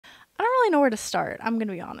really know where to start. I'm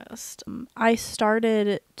gonna be honest. I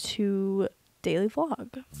started to daily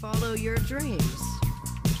vlog. Follow your dreams.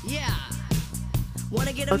 Yeah.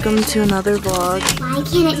 Welcome to another vlog. Why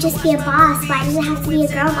can't it just be a boss? Why does it have to be a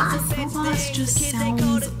girl boss? Girl boss just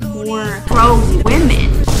sounds more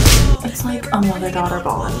pro-women. It's like a mother-daughter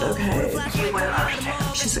bond, okay? You wouldn't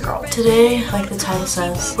understand. She's a girl. Today, like the title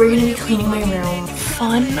says, we're gonna be cleaning my room.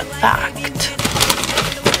 Fun fact.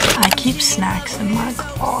 I keep snacks in my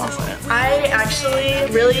closet. I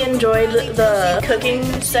actually really enjoyed the cooking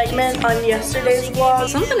segment on yesterday's vlog.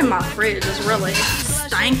 Something in my fridge is really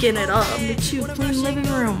stanking it up. To clean living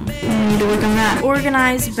room. To work on that.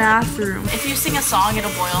 Organized bathroom. If you sing a song,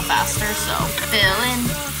 it'll boil faster, so fill in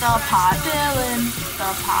the pot, fill in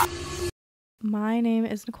the pot. My name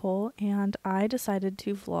is Nicole, and I decided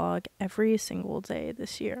to vlog every single day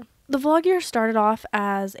this year. The vlog year started off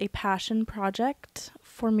as a passion project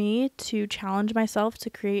for me to challenge myself to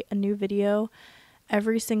create a new video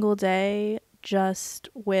every single day, just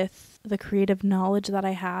with the creative knowledge that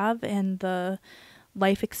I have and the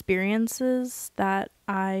life experiences that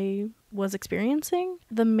I was experiencing.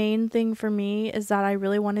 The main thing for me is that I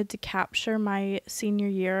really wanted to capture my senior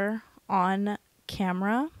year on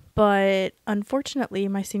camera, but unfortunately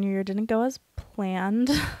my senior year didn't go as planned.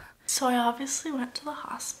 So I obviously went to the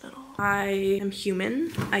hospital. I am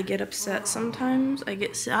human. I get upset sometimes. I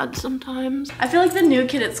get sad sometimes. I feel like the new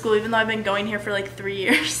kid at school, even though I've been going here for like 3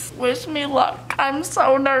 years. Wish me luck. I'm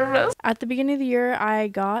so nervous. At the beginning of the year, I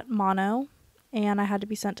got mono and I had to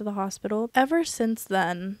be sent to the hospital. Ever since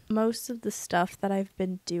then, most of the stuff that I've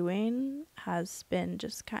been doing has been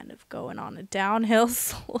just kind of going on a downhill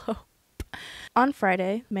slope. On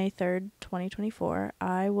Friday, May 3rd, 2024,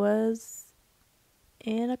 I was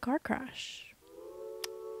in a car crash.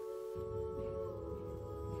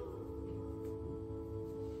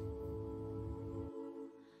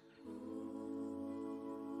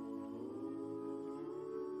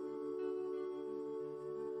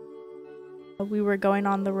 We were going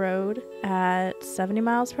on the road at 70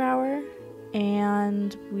 miles per hour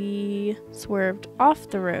and we swerved off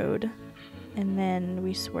the road and then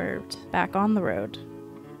we swerved back on the road.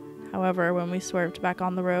 However, when we swerved back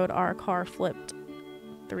on the road, our car flipped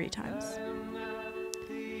 3 times.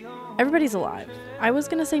 Everybody's alive. I was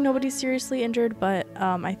gonna say nobody's seriously injured, but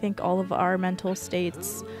I think all of our mental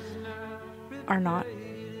states are not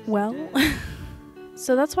well.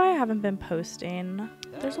 So that's why I haven't been posting.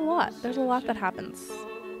 There's a lot that happens.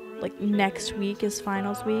 Like next week is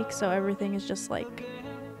finals week, so everything is just like,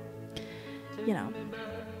 you know.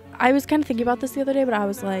 I was kind of thinking about this the other day, but I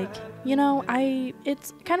was like, you know,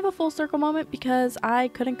 it's kind of a full circle moment because I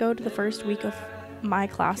couldn't go to the first week of my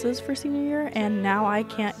classes for senior year, and now I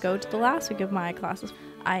can't go to the last week of my classes.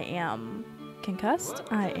 I am concussed.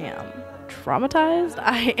 I am traumatized.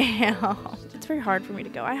 It's very hard for me to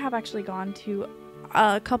go. I have actually gone to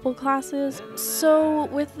a couple classes. So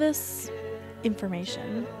with this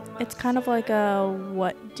information, it's kind of like a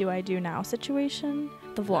what do I do now situation.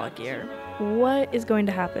 The vlog year. What is going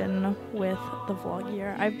to happen with the vlog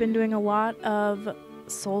year? I've been doing a lot of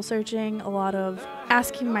soul searching, a lot of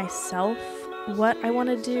asking myself what I want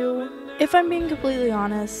to do. If I'm being completely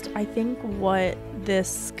honest, I think what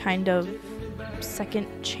this kind of second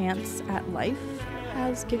chance at life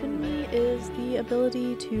has given me is the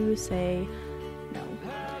ability to say no.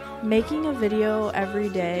 Making a video every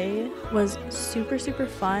day was super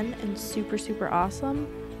fun and super awesome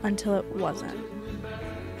until it wasn't.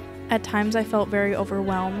 At times I felt very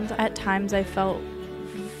overwhelmed. At times I felt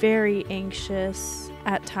very anxious.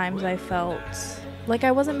 At times I felt like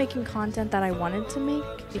I wasn't making content that I wanted to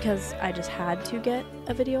make because I just had to get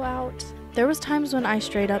a video out. There was times when I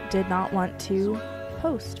straight up did not want to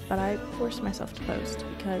post, but I forced myself to post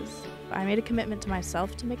because I made a commitment to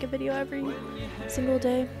myself to make a video every single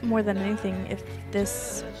day. More than anything, if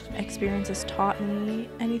this experience has taught me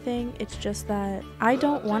anything, it's just that I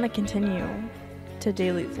don't want to continue to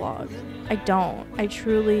daily vlog. I don't. I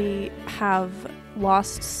truly have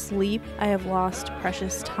lost sleep. I have lost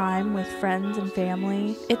precious time with friends and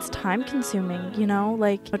family. It's time consuming, you know,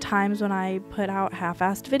 like times when I put out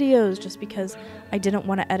half-assed videos just because I didn't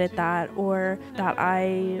want to edit that, or that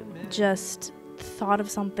I just thought of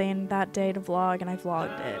something that day to vlog and I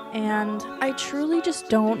vlogged it. And I truly just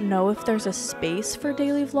don't know if there's a space for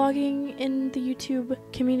daily vlogging in the YouTube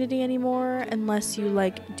community anymore unless you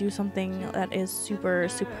like do something that is super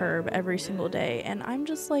superb every single day. And I'm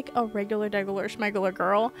just like a regular degular schmegular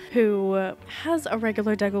girl who has a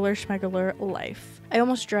regular degular schmegular life. I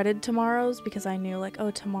almost dreaded tomorrows because I knew like, oh,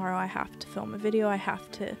 tomorrow I have to film a video, I have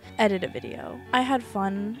to edit a video. I had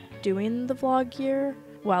fun doing the vlog year,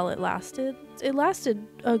 while it lasted. It lasted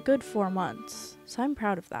a good 4 months, so I'm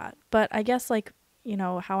proud of that. But I guess, like, you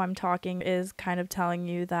know, how I'm talking is kind of telling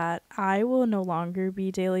you that I will no longer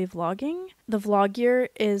be daily vlogging. The vlog year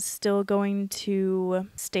is still going to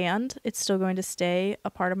stand. It's still going to stay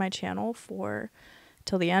a part of my channel for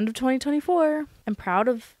till the end of 2024. I'm proud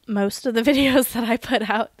of most of the videos that I put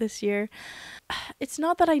out this year. It's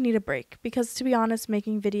not that I need a break, because to be honest,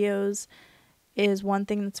 making videos is one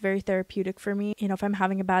thing that's very therapeutic for me. You know, if I'm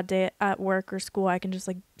having a bad day at work or school, I can just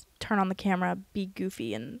like turn on the camera, be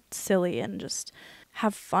goofy and silly and just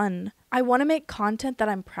have fun. I want to make content that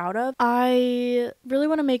I'm proud of. I really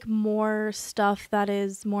want to make more stuff that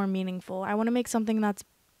is more meaningful. I want to make something that's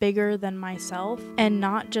bigger than myself and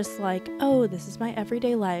not just like, oh, this is my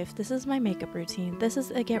everyday life, this is my makeup routine, this is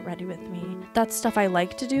a get ready with me. That's stuff I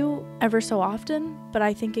like to do ever so often, but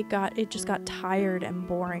I think it just got tired and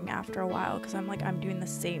boring after a while, because I'm doing the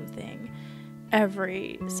same thing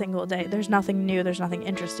every single day. There's nothing new, there's nothing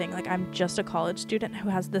interesting. Like, I'm just a college student who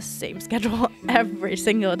has the same schedule every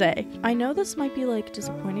single day. I know this might be like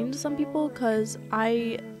disappointing to some people, because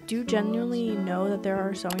I do genuinely know that there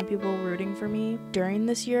are so many people rooting for me during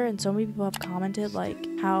this year, and so many people have commented like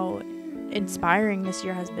how inspiring this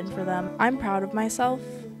year has been for them. I'm proud of myself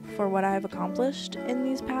for what I've accomplished in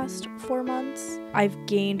these past 4 months. I've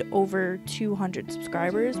gained over 200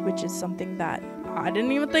 subscribers, which is something that I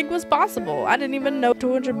didn't even think was possible. I didn't even know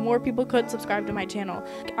 200 more people could subscribe to my channel.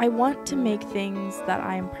 I want to make things that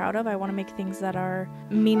I am proud of. I want to make things that are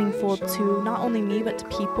meaningful to not only me, but to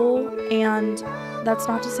people. And that's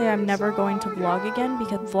not to say I'm never going to vlog again,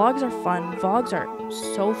 because vlogs are fun. Vlogs are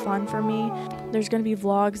so fun for me. There's going to be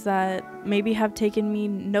vlogs that maybe have taken me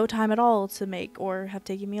no time at all to make, or have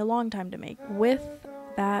taken me a long time to make. With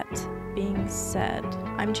that being said,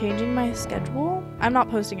 I'm changing my schedule. I'm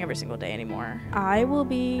not posting every single day anymore. I will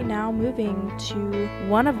be now moving to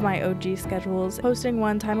one of my OG schedules, posting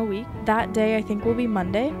 1 time a week. That day I think will be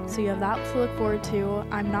Monday, so you have that to look forward to.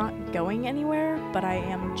 I'm not going anywhere, but I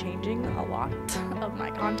am changing a lot of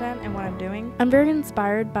my content and what I'm doing. I'm very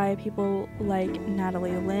inspired by people like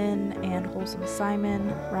Natalie Lynn and Wholesome Simon,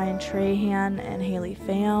 Ryan Trahan, and Haley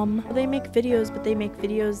Pham. They make videos, but they make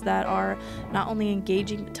videos that are not only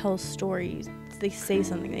engaging but tell stories. They say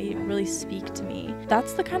something, they really speak to me.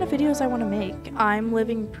 That's the kind of videos I want to make. I'm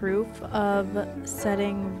living proof of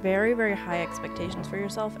setting very, very high expectations for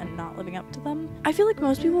yourself and not living up to them. I feel like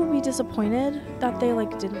most people would be disappointed that they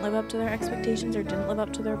like didn't live up to their expectations or didn't live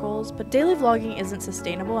up to their goals, but daily vlogging isn't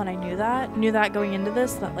sustainable, and I knew that going into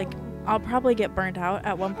this, that like I'll probably get burnt out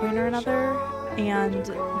at one point or another. And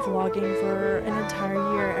vlogging for an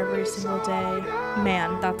entire year every single day,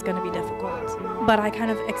 man, that's gonna be difficult. But I kind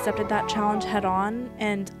of accepted that challenge head on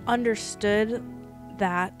and understood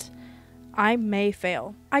that I may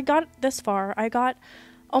fail. I got this far. I got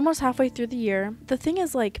almost halfway through the year. The thing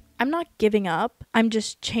is, like, I'm not giving up. I'm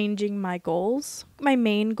just changing my goals. My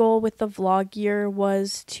main goal with the vlog year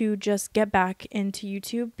was to just get back into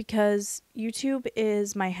YouTube, because YouTube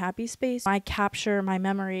is my happy space. I capture my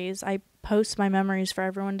memories. I post my memories for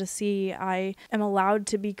everyone to see. I am allowed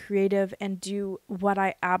to be creative and do what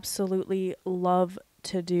I absolutely love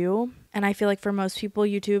to do. And I feel like for most people,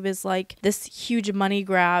 YouTube is like this huge money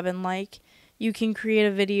grab, and like you can create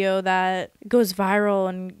a video that goes viral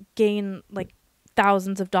and gain like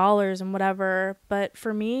thousands of dollars and whatever. But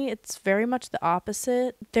for me, it's very much the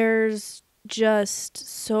opposite. There's just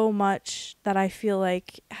so much that I feel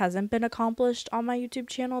like hasn't been accomplished on my YouTube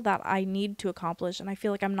channel that I need to accomplish, and I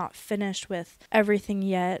feel like I'm not finished with everything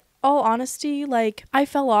yet. All honesty, like, I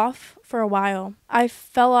fell off for a while. I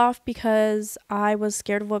fell off because I was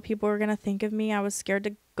scared of what people were gonna think of me. I was scared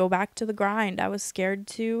to go back to the grind. I was scared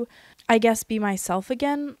to, I guess, be myself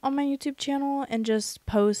again on my YouTube channel and just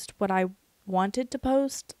post what I wanted to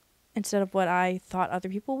post instead of what I thought other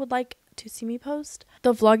people would like to see me post.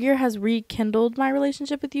 The vlog year has rekindled my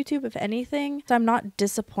relationship with YouTube, if anything. So I'm not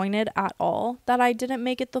disappointed at all that I didn't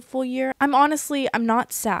make it the full year. I'm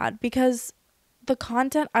not sad, because the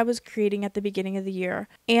content I was creating at the beginning of the year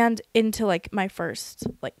and into like my first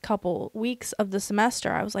like couple weeks of the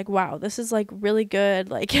semester, I was like, wow, this is like really good.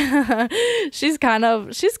 Like she's kind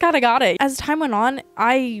of got it. As time went on,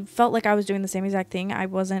 I felt like I was doing the same exact thing. I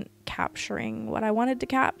wasn't capturing what I wanted to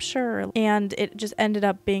capture, and it just ended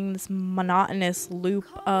up being this monotonous loop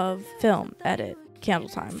of film, edit, candle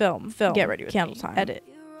time, film, get ready with candle time, edit,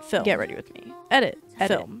 film, get ready with me, edit,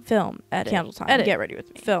 film, edit, candle time, edit, get ready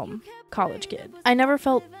with me, film, college kid. I never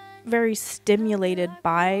felt very stimulated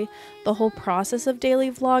by the whole process of daily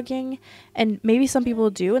vlogging, and maybe some people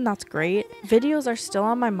do, and that's great. Videos are still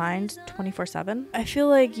on my mind 24/7. I feel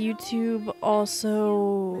like YouTube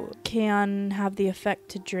also can have the effect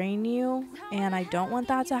to drain you, and I don't want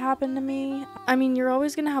that to happen to me. I mean, you're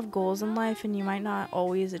always gonna have goals in life, and you might not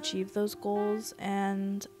always achieve those goals,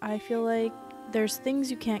 and I feel like there's things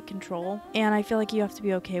you can't control, and I feel like you have to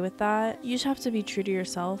be okay with that. You just have to be true to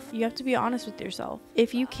yourself. You have to be honest with yourself.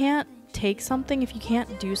 If you can't take something, if you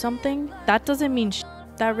can't do something, that doesn't mean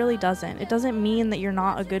that really doesn't. It doesn't mean that you're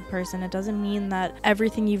not a good person. It doesn't mean that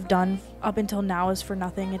everything you've done up until now is for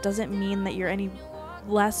nothing. It doesn't mean that you're any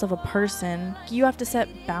less of a person. You have to set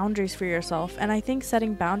boundaries for yourself, and I think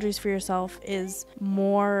setting boundaries for yourself is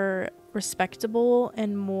more respectable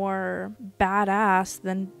and more badass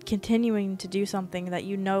than continuing to do something that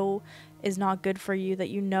you know is not good for you, that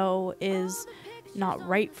you know is not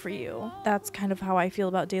right for you. That's kind of how I feel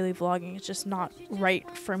about daily vlogging. It's just not right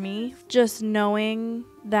for me. Just knowing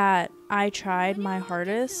that I tried my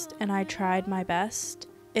hardest and I tried my best,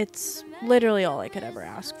 it's literally all I could ever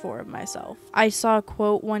ask for of myself. I saw a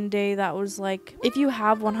quote one day that was like, if you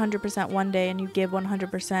have 100% one day and you give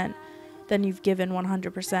 100%, then you've given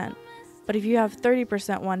 100%. But if you have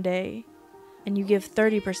 30% one day and you give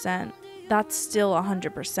 30%, that's still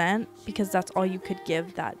 100% because that's all you could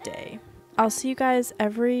give that day. I'll see you guys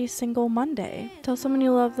every single Monday. Tell someone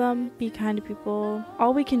you love them, be kind to people.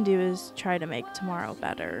 All we can do is try to make tomorrow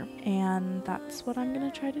better, and that's what I'm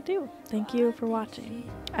gonna try to do. Thank you for watching.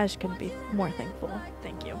 I just couldn't be more thankful.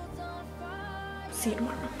 Thank you. See you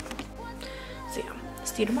tomorrow. See ya.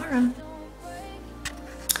 See you tomorrow.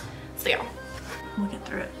 See ya. We'll get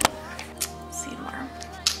through it. See you tomorrow.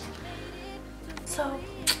 So,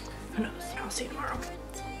 who knows? I'll see you tomorrow.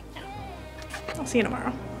 I'll see you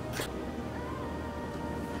tomorrow.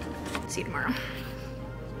 See you tomorrow.